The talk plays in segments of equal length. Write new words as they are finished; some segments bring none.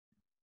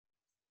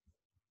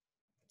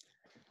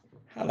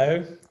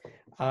Hello,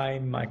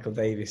 I'm Michael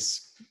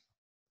Davies.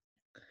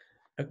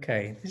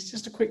 Okay, this is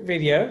just a quick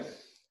video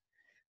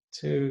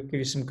to give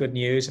you some good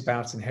news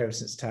about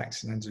inheritance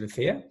tax in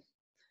Andalucia.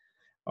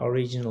 Our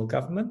regional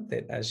government,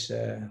 that, as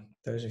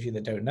those of you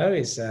that don't know,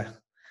 is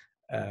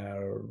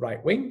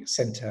right-wing,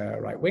 centre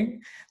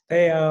right-wing.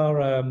 They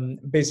are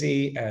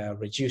busy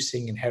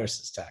reducing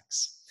inheritance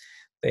tax.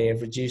 They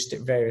have reduced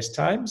it various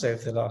times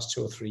over the last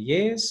 2 or 3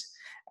 years,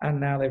 and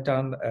now they've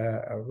done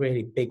a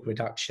really big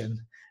reduction,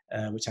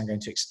 which I'm going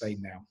to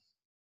explain now.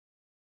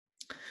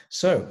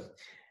 So,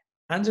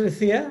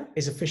 Andalucia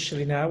is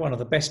officially now one of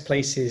the best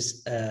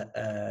places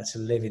to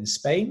live in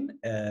Spain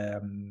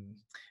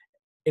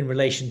in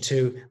relation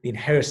to the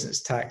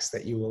inheritance tax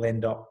that you will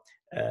end up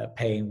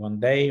paying one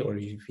day, or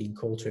if you've been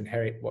called to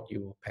inherit, what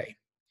you will pay.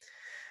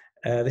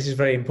 This is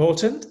very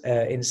important.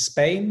 In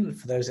Spain,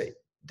 for those that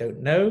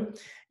don't know,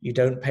 you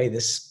don't pay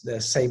the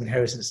same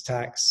inheritance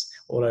tax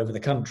all over the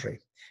country.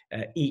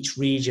 Each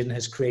region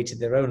has created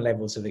their own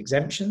levels of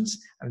exemptions,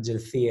 and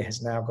Andalucia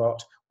has now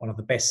got one of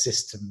the best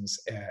systems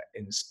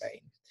in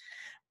Spain.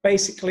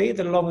 Basically,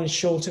 the long and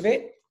short of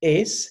it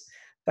is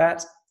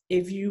that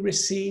if you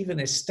receive an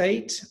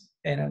estate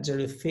in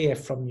Andalucia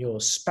from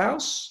your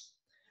spouse,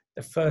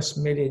 the first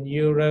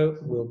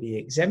 €1,000,000 will be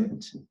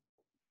exempt.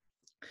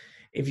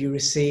 If you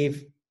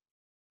receive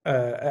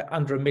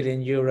under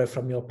 €1,000,000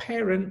 from your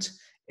parent,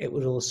 it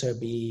would also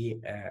be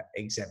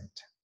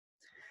exempt.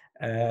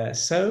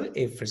 So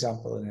if, for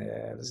example,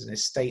 there's an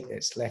estate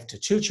that's left to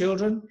 2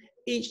 children,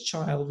 each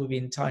child will be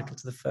entitled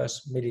to the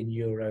first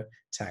 €1,000,000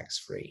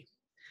 tax-free.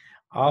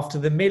 After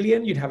the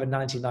million, you'd have a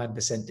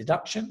 99%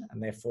 deduction,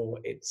 and therefore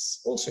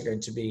it's also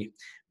going to be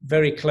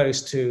very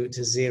close to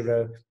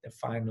zero, the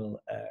final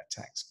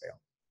tax bill.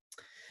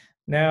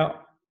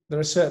 Now, there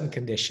are certain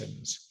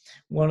conditions.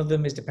 One of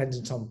them is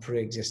dependent on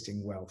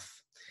pre-existing wealth.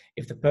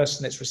 If the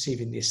person that's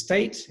receiving the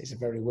estate is a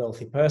very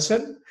wealthy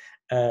person,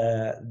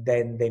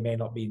 then they may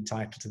not be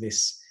entitled to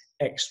this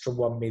extra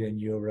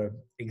 €1,000,000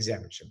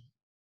 exemption.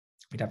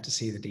 We'd have to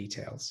see the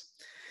details.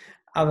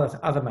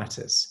 Other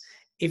matters.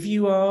 If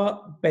you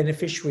are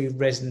beneficiary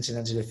resident in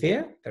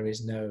Andalucia, there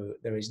is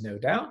no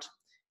doubt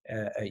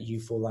you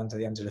fall under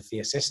the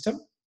Andalucia system.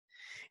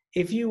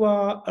 If you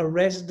are a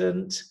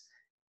resident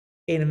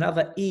in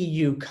another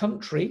EU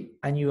country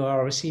and you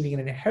are receiving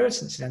an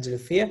inheritance in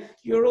Andalucia,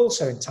 you're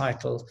also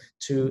entitled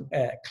to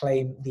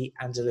claim the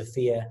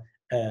Andalucia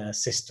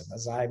system.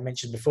 As I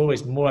mentioned before,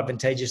 it's more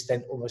advantageous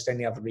than almost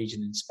any other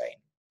region in Spain.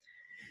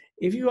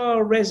 If you are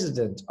a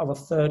resident of a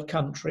third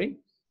country,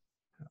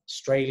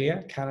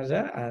 Australia,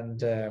 Canada,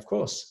 and of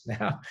course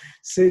now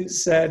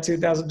since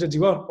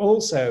 2021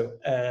 also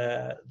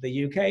the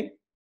UK,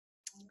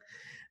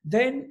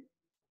 then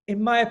in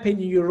my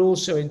opinion you're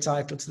also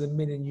entitled to the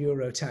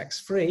 €1,000,000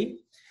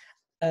 tax-free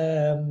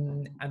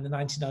and the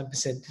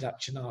 99%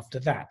 deduction after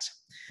that.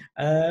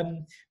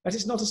 But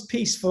it's not as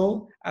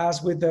peaceful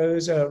as with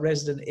those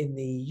resident in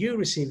the EU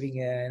receiving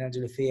in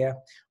Andalucia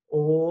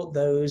or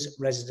those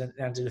resident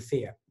in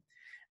Andalucia.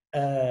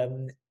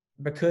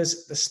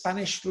 Because the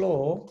Spanish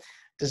law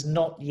does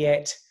not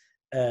yet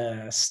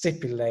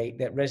stipulate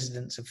that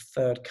residents of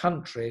third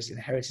countries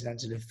inheriting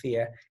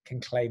Andalucia can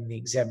claim the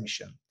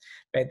exemption.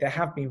 But there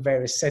have been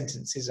various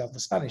sentences of the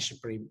Spanish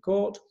Supreme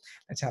Court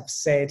that have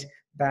said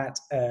that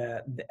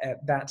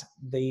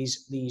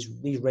these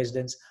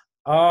residents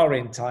are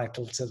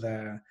entitled to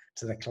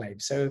the claim.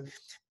 So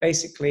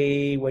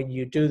basically, when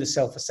you do the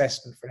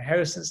self-assessment for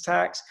inheritance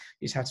tax,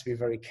 you just have to be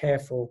very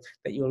careful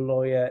that your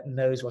lawyer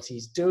knows what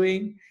he's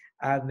doing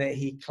and that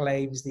he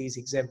claims these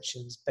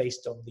exemptions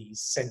based on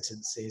these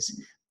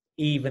sentences,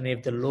 even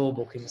if the law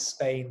book in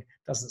Spain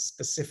doesn't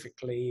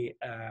specifically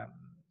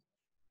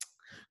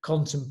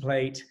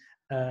contemplate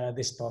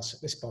this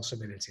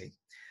possibility.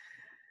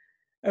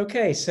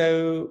 Okay,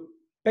 so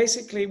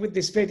basically with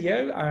this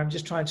video, I'm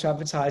just trying to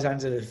advertise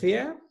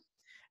Andalucia.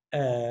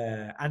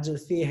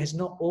 Andalucia has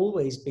not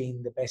always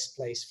been the best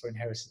place for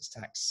inheritance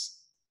tax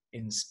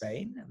in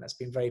Spain, and that's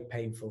been very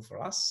painful for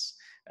us.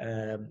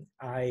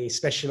 I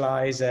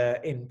specialize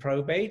in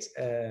probate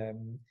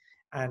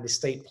and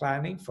estate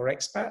planning for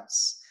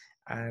expats.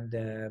 And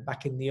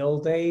back in the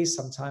old days,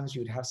 sometimes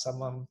you'd have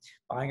someone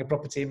buying a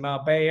property in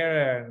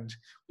Marbella and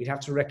we'd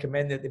have to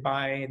recommend that they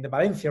buy in the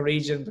Valencia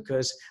region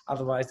because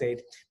otherwise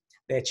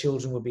their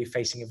children will be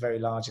facing a very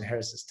large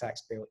inheritance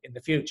tax bill in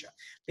the future.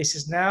 This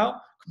is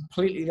now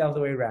completely the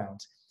other way around.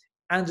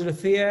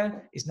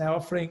 Andalucia is now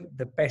offering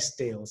the best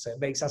deal. So it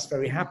makes us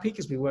very happy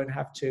because we won't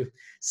have to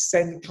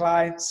send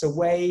clients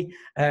away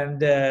and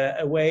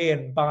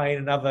buy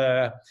in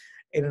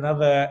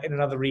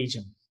another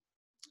region.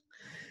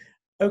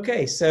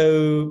 Okay,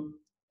 so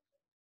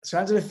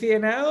Andalucia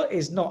now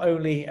is not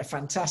only a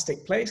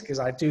fantastic place, because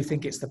I do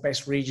think it's the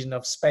best region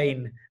of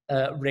Spain,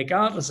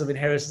 regardless of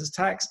inheritance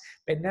tax,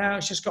 but now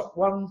it's just got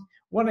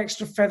one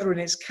extra feather in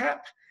its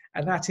cap,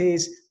 and that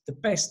is the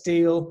best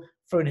deal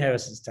for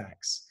inheritance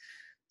tax.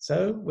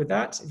 So with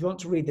that, if you want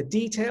to read the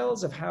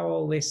details of how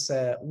all this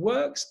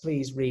works,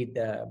 please read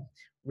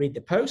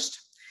the post.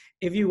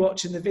 If you're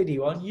watching the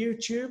video on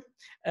YouTube,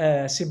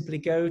 simply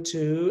go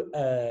to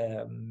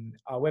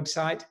our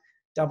website,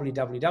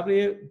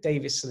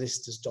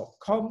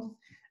 www.daviessolicitors.com,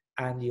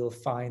 and you'll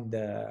find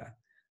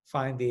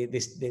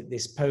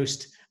this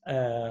post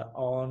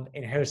on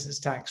inheritance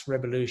tax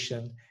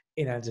revolution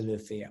in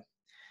Andalusia.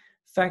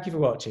 Thank you for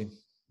watching.